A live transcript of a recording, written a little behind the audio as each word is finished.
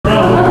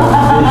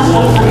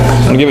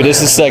Give it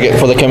just a second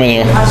before they come in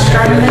here.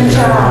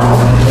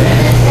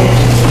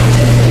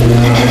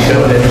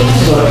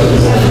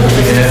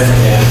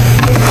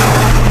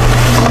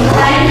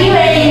 Thank you,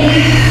 Amy.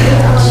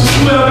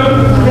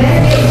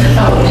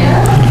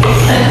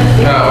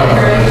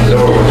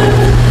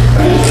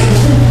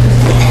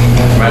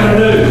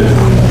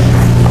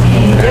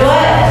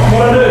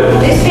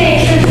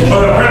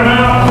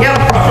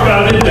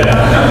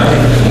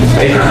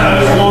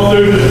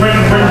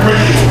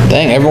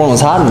 Dang, everyone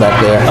was hiding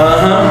back there.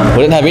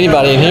 We didn't have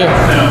anybody in here.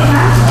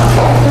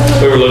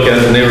 We were looking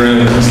at the new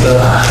room and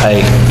stuff.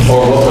 Hey,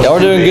 y'all were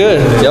doing good.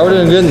 Y'all were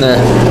doing good in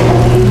there.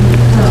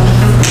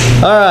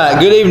 All right,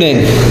 good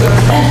evening.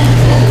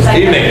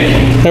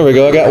 Evening. There we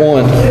go, I got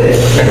one.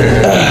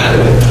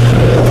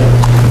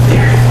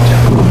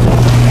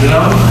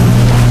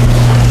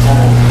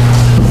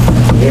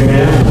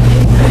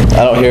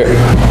 I don't hear it.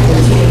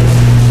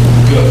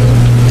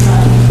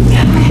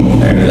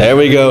 There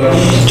we go.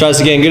 Try this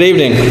again. Good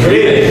evening. Good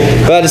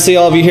evening. Glad to see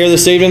all of you here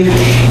this evening.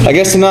 I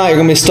guess tonight you're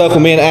going to be stuck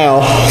with me and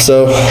Al,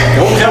 so.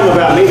 Don't tell them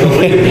about me.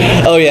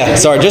 Oh yeah,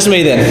 sorry, just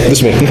me then.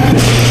 Just me.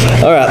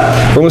 All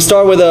right, we're going to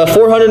start with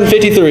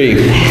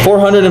 453.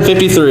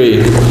 453.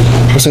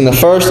 We'll sing the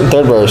first and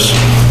third verse.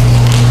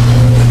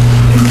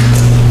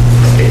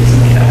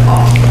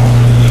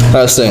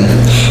 Let's sing.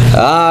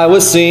 I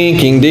was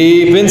sinking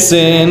deep in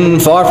sin,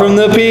 far from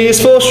the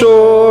peaceful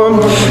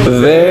shore,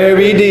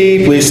 very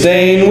deeply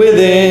stained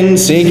within,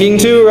 sinking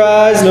to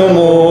rise no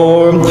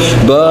more.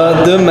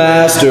 But the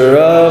master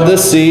of the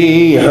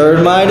sea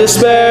heard my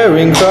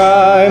despairing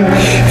cry.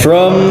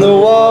 From the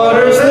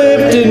waters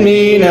lifted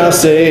me, now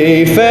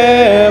safe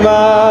am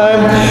I.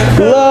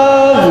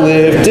 Love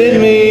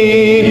lifted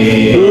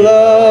me,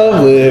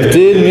 love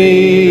lifted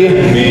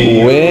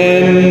me,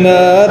 when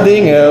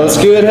nothing else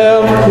could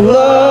help.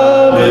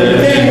 Love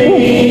lifted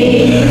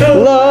me,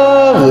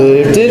 love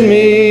lifted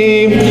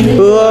me,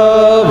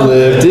 love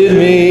lifted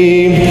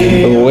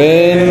me,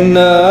 when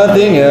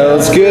nothing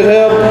else could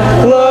help.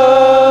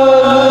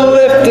 Love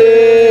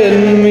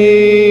lifted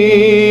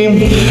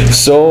me.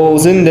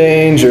 Souls in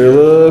danger,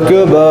 look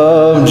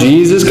above.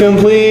 Jesus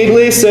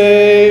completely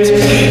saves.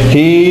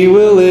 He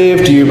will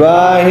lift you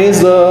by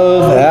His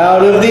love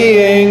out of the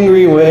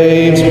angry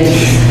waves.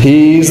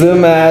 He's the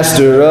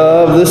master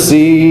of the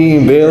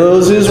sea,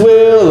 billows His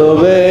will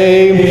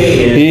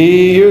obey.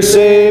 He, your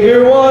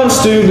Savior,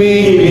 wants to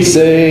be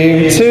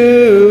saved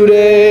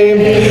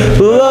today.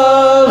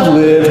 Love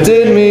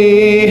lifted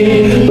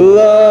me,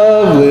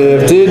 love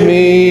lifted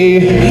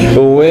me,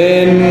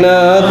 when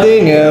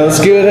nothing else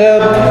could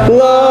help.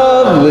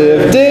 Love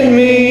lifted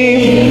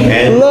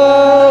me,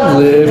 love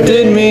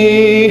lifted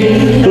me,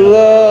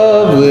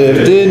 love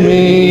lifted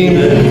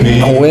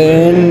me,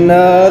 when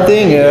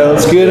nothing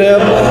else could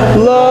help.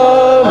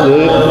 Love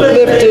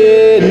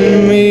lifted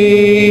me.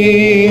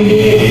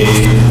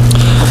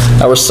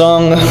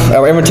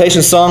 Our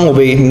invitation song will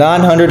be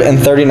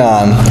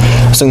 939.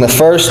 We'll sing the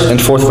first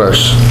and fourth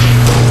verse.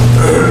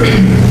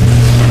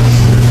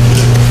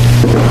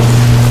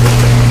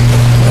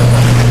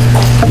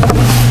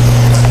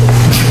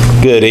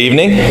 Good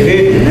evening.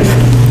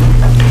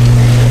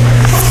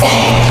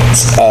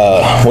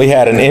 We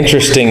had an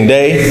interesting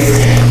day.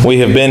 We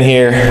have been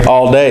here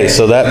all day,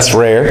 so that's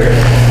rare.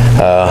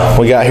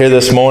 We got here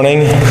this morning.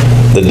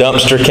 The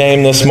dumpster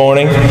came this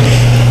morning,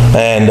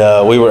 and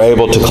we were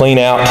able to clean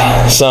out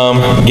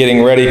some,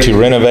 getting ready to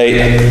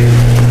renovate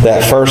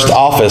that first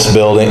office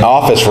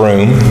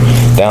room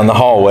down the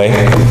hallway.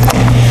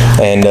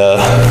 And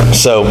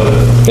so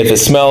if it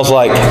smells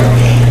like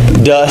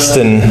dust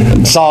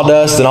and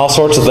sawdust and all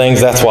sorts of things,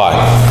 that's why.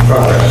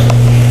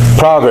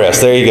 Progress,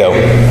 there you go.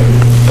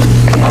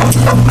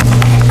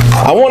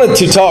 I wanted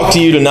to talk to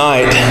you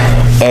tonight,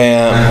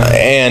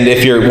 and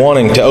if you're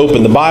wanting to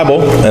open the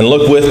Bible and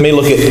look with me,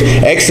 look at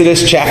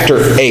Exodus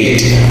chapter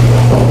 8.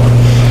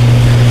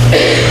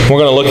 We're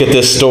going to look at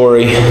this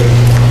story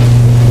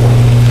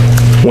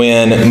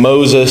when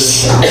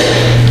Moses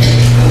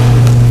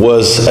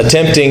was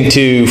attempting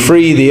to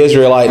free the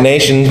Israelite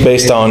nation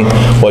based on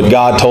what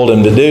God told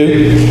him to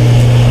do.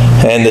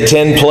 And the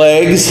 10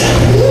 plagues,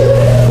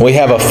 we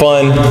have a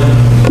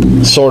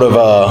fun sort of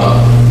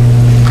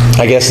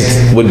I guess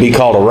it would be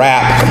called a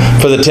rap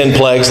for the 10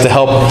 plagues to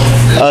help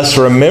us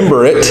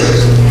remember it.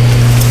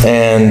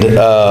 And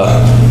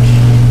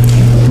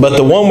but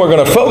the one we're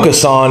going to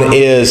focus on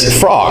is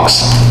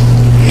frogs.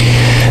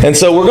 And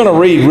so we're going to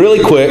read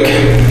really quick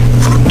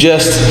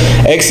just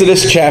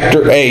Exodus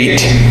chapter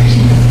 8.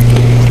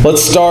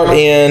 Let's start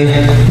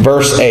in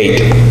verse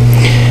 8.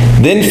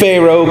 Then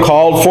Pharaoh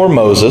called for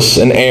Moses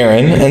and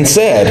Aaron and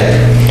said,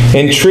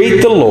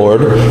 "Entreat the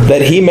Lord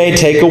that He may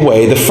take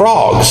away the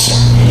frogs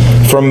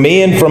from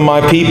me and from my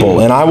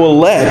people, and I will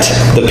let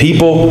the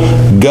people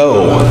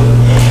go,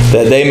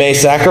 that they may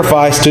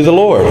sacrifice to the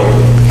Lord."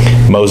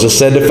 Moses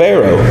said to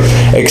Pharaoh,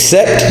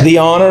 "Accept the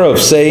honor of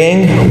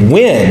saying,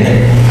 'When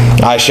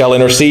I shall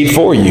intercede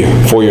for you,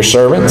 for your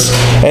servants,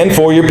 and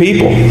for your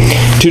people,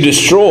 to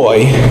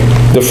destroy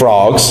the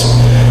frogs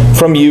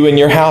from you and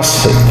your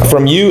house,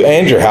 from you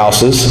and your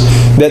houses,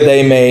 that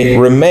they may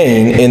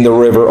remain in the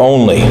river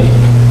only.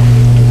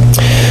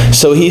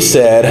 So he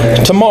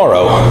said,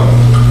 tomorrow.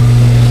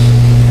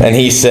 And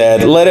he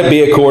said, let it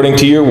be according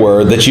to your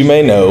word, that you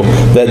may know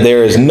that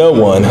there is no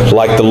one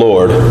like the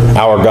Lord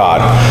our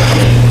God.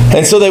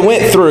 And so they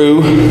went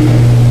through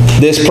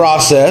this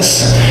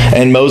process,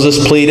 and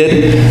Moses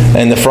pleaded,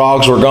 and the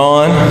frogs were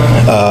gone.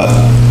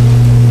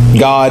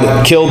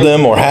 God killed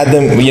them or had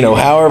them,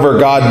 however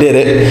God did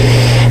it.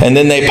 And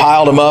then they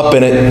piled them up,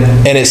 and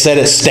it said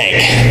it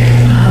stank.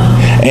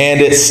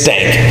 And it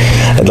stank.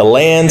 The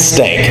land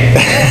stank.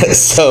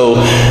 So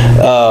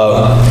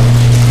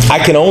I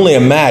can only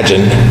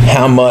imagine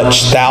how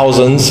much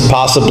thousands,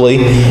 possibly,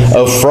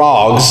 of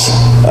frogs,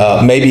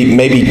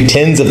 maybe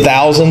tens of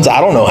thousands,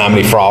 I don't know how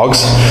many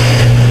frogs,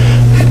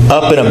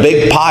 up in a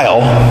big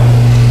pile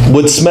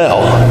would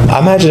smell. I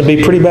imagine it'd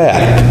be pretty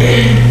bad.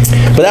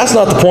 But that's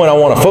not the point I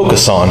want to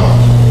focus on.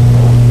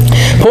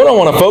 The point I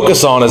want to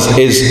focus on is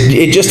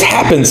it just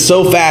happens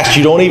so fast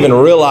you don't even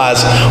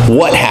realize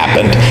what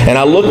happened. And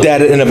I looked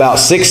at it in about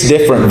 6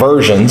 different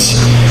versions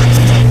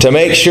to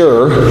make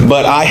sure,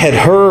 but I had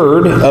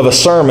heard of a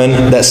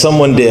sermon that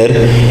someone did,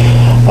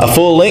 a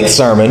full-length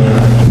sermon,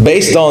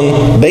 based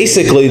on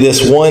basically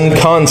this one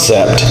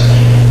concept.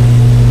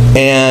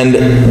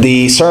 And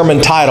the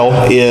sermon title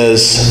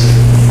is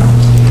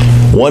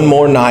One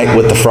More Night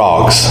with the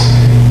Frogs.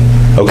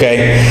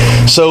 Okay?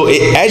 So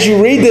as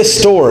you read this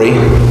story,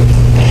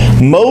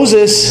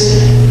 Moses,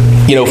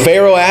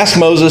 Pharaoh asked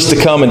Moses to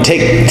come and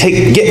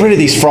get rid of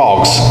these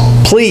frogs.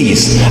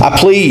 Please, I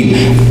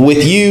plead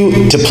with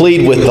you to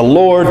plead with the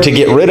Lord to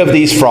get rid of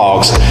these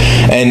frogs.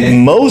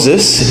 And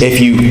Moses, if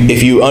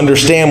you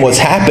understand what's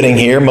happening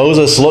here,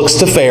 Moses looks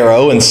to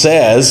Pharaoh and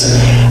says,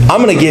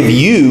 I'm going to give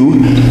you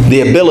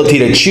the ability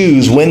to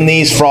choose when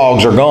these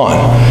frogs are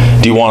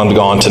gone. Do you want them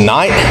gone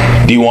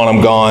tonight? Do you want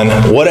them gone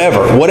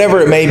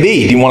whatever it may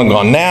be? Do you want them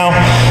gone now?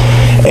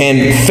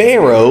 And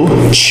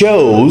Pharaoh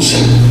chose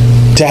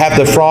to have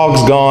the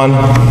frogs gone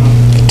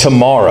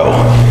tomorrow.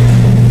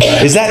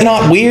 Is that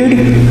not weird?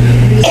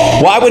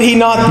 Why would he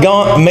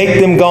not make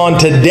them gone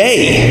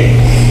today?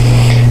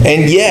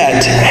 And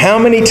yet, how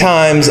many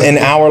times in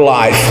our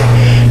life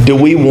do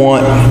we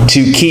want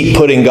to keep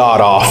putting God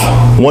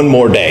off one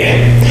more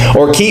day?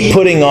 Or keep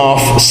putting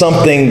off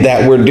something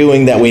that we're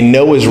doing that we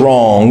know is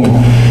wrong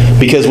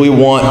because we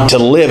want to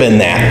live in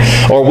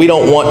that? Or we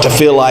don't want to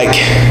feel like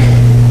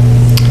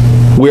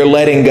we're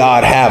letting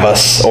God have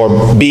us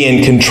or be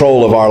in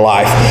control of our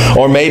life.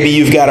 Or maybe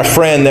you've got a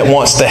friend that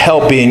wants to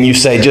help you and you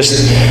say,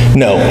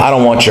 no, I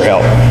don't want your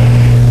help.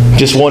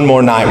 Just one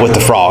more night with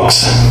the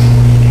frogs.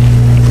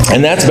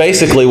 And that's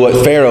basically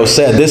what Pharaoh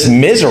said. This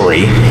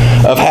misery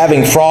of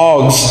having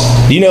frogs,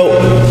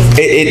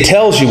 it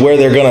tells you where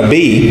they're going to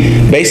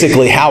be,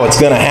 basically how it's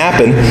going to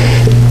happen,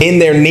 in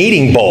their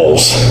kneading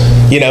bowls,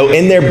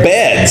 in their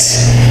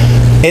beds,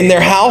 in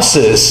their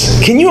houses.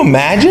 Can you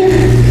imagine?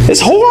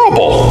 It's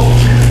horrible.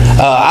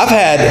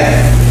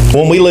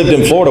 When we lived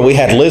in Florida, we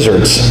had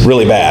lizards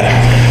really bad.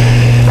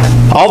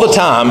 All the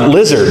time,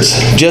 lizards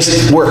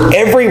just were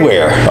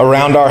everywhere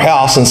around our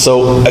house, and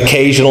so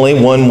occasionally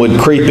one would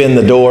creep in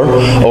the door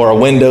or a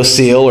window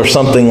sill or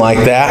something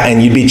like that,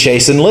 and you'd be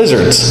chasing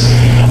lizards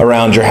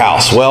around your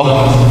house.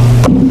 Well,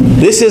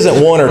 this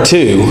isn't one or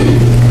two,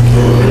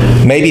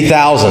 maybe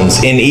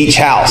thousands in each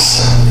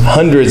house,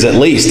 hundreds at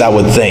least, I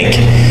would think,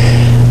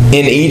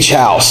 in each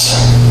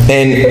house.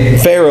 And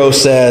Pharaoh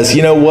says,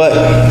 you know what?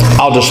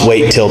 I'll just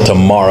wait till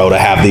tomorrow to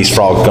have these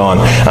frogs gone.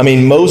 I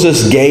mean,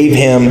 Moses gave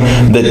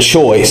him the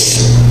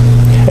choice.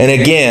 And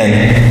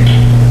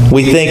again,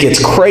 we think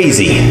it's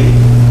crazy,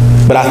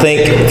 but I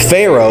think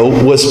Pharaoh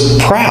was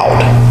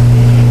proud.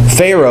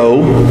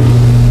 Pharaoh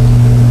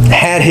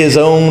had his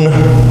own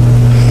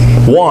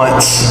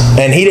wants,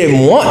 and he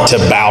didn't want to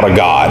bow to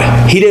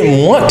God. He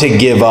didn't want to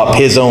give up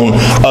his own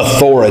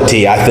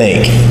authority, I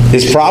think,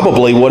 is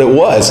probably what it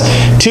was.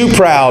 Too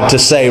proud to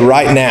say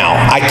right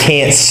now, I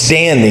can't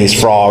stand these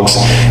frogs.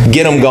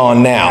 Get them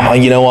gone now.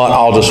 And you know what?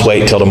 I'll just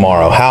wait till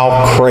tomorrow.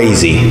 How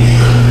crazy.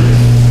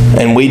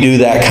 And we do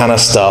that kind of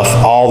stuff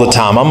all the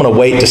time. I'm going to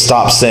wait to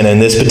stop sinning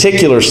this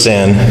particular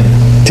sin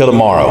till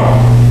tomorrow,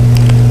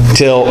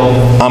 till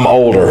I'm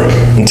older,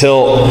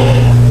 until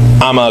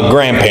I'm a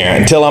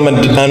grandparent, until I'm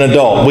an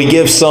adult. We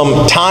give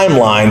some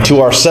timeline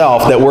to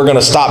ourselves that we're going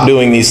to stop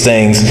doing these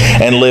things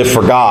and live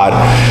for God.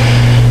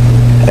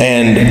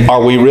 And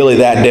are we really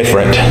that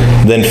different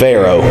than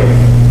Pharaoh?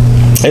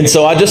 And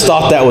so I just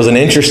thought that was an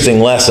interesting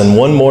lesson.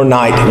 One more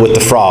night with the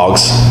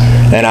frogs.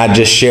 And I'd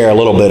just share a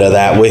little bit of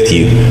that with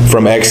you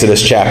from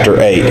Exodus chapter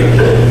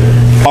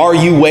 8. Are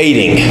you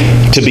waiting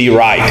to be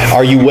right?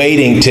 Are you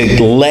waiting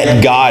to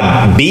let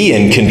God be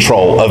in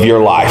control of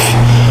your life?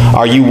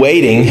 Are you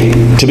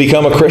waiting to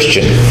become a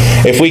Christian?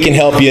 If we can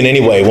help you in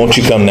any way, won't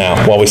you come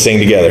now while we sing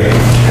together?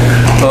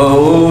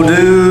 Oh,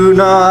 do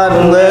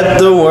not let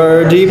the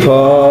word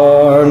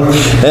depart,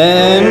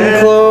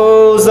 and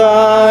close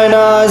thine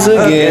eyes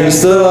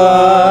against the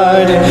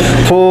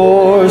light.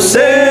 Poor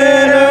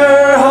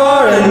sinner,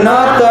 harden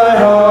not thy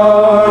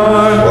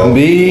heart.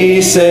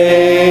 Be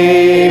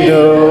saved,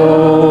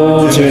 oh.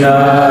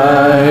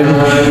 tonight?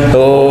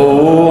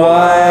 Oh,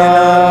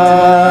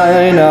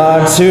 why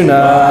not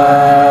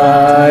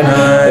tonight?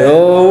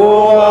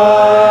 Oh,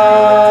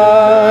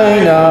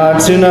 why not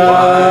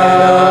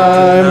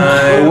tonight?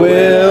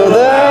 Will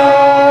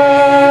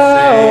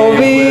thou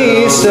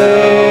be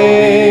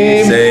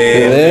saved?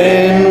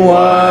 Then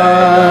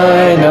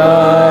why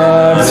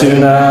not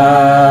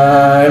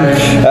tonight?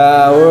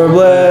 Our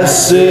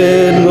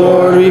blessed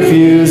Lord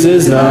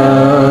refuses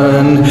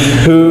none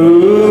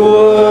who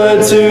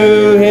would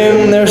to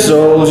him their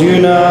souls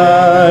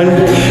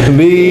unite.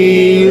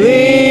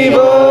 Believe,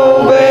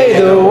 obey,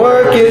 the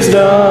work is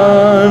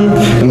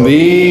done.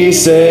 Be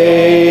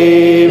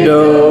saved,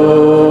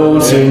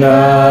 oh,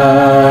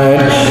 tonight.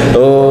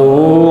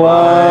 Oh,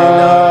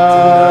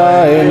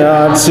 why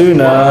not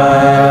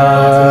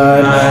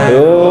tonight?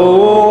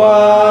 Oh,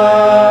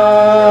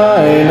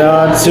 why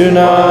not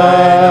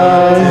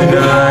tonight?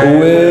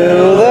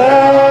 Will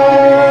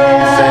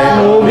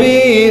thou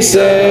be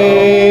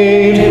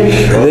saved?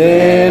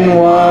 Then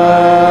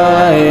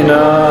why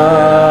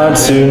not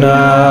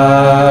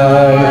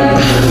tonight?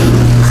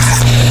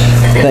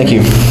 Thank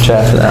you,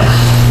 Chad, for that.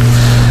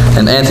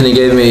 And Anthony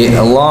gave me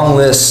a long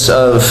list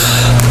of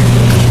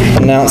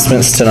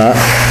announcements tonight.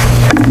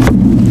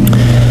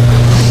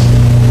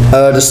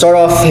 To start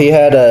off, he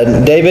had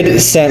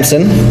David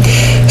Sampson.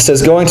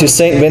 Says, going to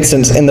St.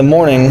 Vincent's in the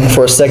morning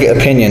for a second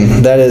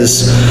opinion. That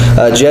is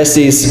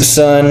Jesse's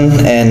son,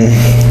 and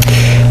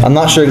I'm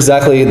not sure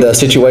exactly the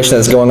situation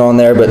that's going on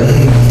there, but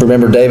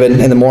remember David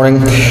in the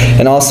morning.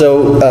 And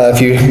also,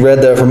 if you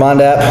read the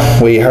Remind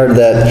app, we heard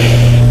that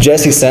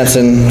Jesse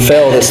Sampson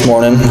fell this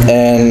morning,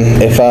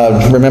 and if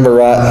I remember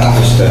right,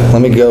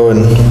 let me go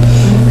and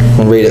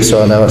read it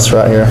so I know it's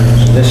right here.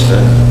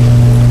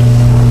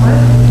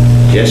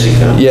 Jesse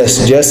fell?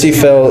 Yes, Jesse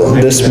fell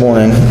this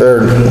morning,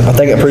 or I'm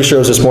pretty sure it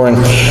was this morning.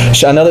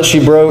 I know that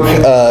she broke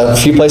a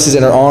few places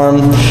in her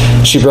arm.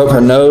 She broke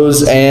her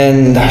nose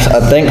and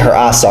I think her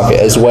eye socket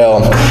as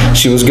well.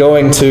 She was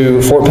going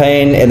to Fort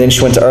Payne and then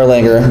she went to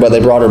Erlanger, but they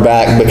brought her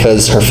back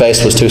because her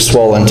face was too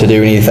swollen to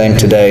do anything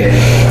today.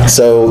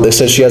 So they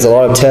said she has a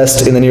lot of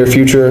tests in the near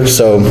future,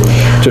 so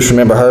just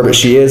remember her. But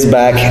she is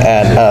back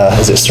at,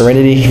 is it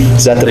Serenity?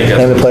 Is that the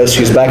name of the place?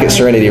 She's back at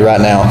Serenity right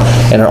now,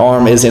 and her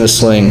arm is in a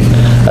sling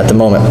at the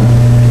moment.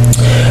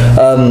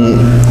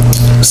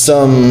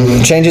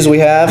 Some changes we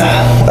have.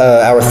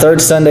 Our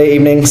third Sunday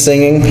evening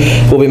singing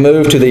will be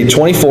moved to the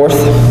 24th,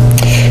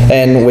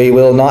 and we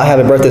will not have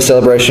a birthday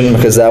celebration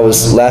because that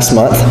was last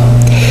month.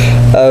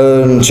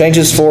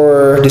 Changes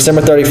for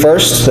December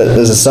 31st, that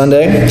is a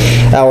Sunday.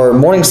 Our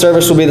morning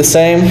service will be the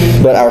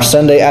same, but our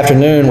Sunday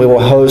afternoon we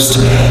will host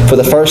for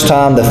the first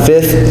time the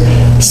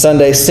 5th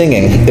Sunday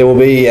singing. It will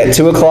be at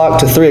 2 o'clock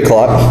to 3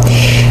 o'clock,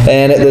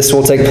 and this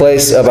will take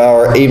place of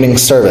our evening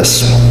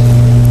service.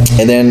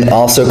 And then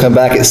also come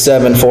back at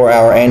 7 for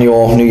our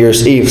annual New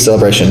Year's Eve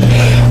celebration.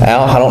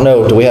 Al, I don't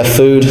know, do we have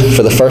food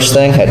for the first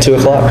thing at 2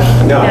 o'clock?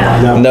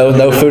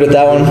 No food at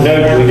that one?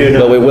 No, we do not.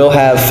 But we will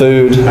have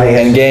food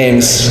and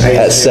games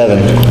at 7.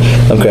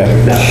 Okay.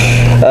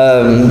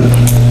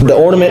 The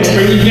ornament.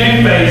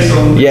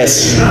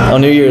 Yes,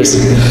 on New Year's.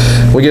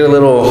 We get a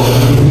little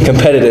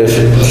competitive.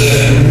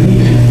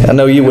 I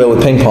know you will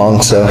with ping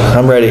pong, so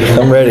I'm ready.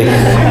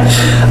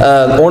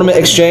 Ornament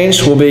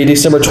exchange will be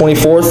December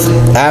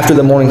 24th after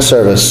the morning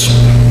service.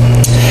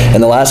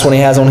 And the last one he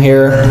has on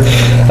here,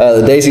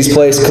 the Daisy's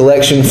Place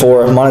collection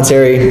for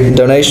monetary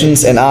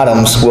donations and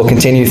items will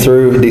continue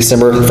through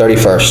December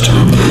 31st.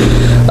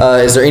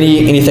 Is there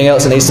anything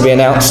else that needs to be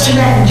announced? We're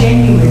that in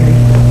January.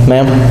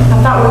 Ma'am? I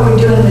thought we were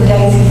doing the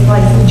Daisy's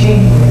Place in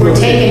January. We're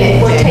taking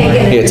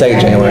it. Yeah, take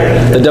it January.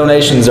 The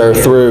donations are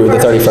through the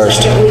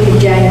 31st. Second week of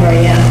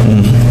January, yeah.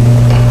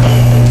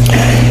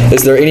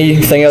 Is there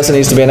anything else that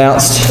needs to be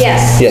announced?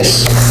 Yes.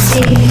 Yes.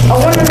 The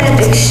ornament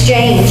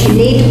exchange, you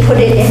need to put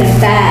it in a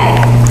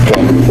bag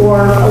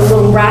or a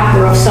little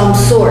wrapper of some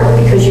sort,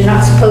 because you're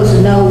not supposed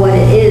to know what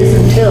it is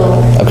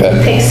until you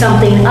pick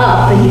something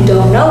up and you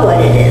don't know what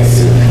it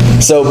is.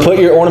 So put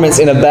your ornaments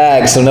in a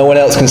bag so no one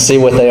else can see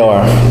what they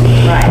are.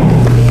 Right.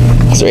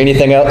 Is there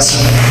anything else?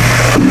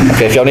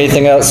 Okay, if y'all need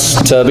anything else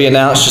to be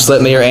announced, just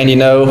let me or Andy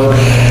know.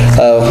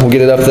 We'll get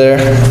it up there.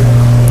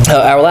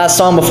 Our last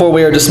song before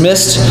we are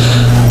dismissed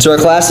to our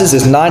classes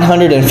is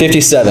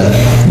 957.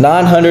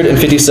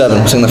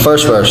 957. Sing the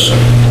first verse.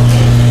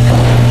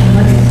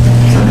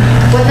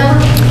 What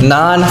number?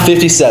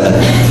 957.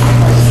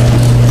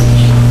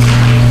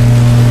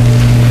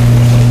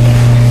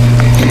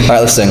 All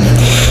right, let's sing.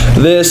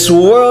 This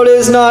world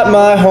is not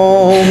my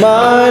home,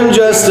 I'm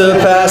just a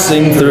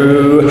passing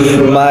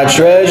through. My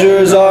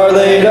treasures are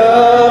laid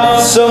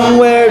up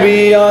somewhere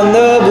beyond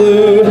the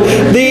blue.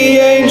 The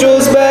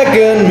angels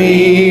beckon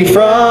me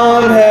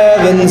from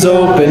heaven's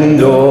open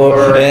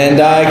door,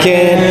 and I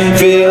can't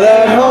feel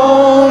at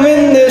home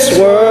in this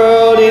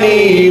world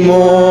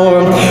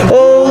anymore.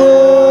 Oh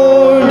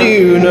Lord,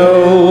 you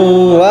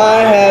know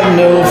I have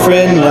no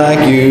friend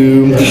like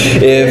you.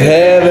 If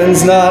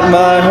heaven's not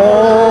my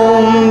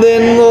home,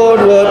 then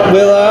Lord, what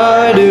will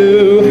I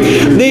do?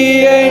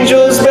 The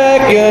angels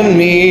beckon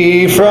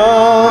me from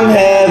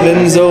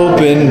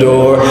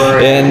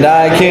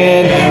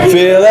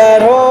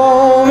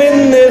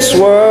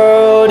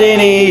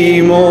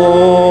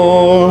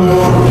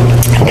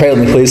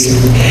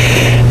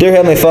Dear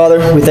Heavenly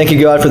Father, we thank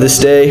you, God, for this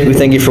day. We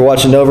thank you for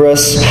watching over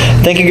us.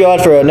 Thank you,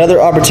 God, for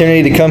another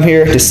opportunity to come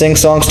here to sing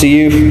songs to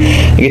you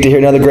and get to hear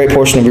another great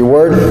portion of your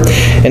word.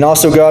 And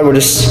also, God, we're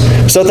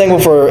just so thankful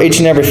for each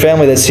and every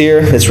family that's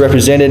here, that's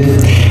represented.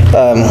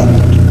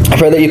 I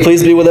pray that you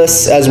please be with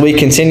us as we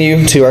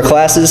continue to our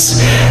classes,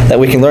 that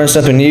we can learn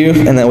something new,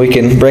 and that we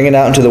can bring it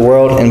out into the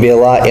world and be a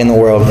light in the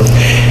world.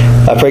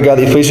 I pray, God,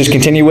 that you please just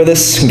continue with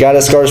us, guide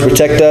us, guard us,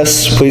 protect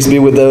us. Please be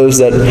with those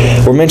that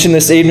were mentioned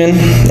this evening,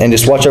 and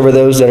just watch over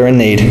those that are in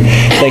need.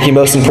 Thank you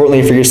most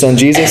importantly for your Son,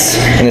 Jesus,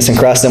 and it's in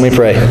Christ's name we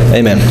pray.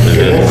 Amen.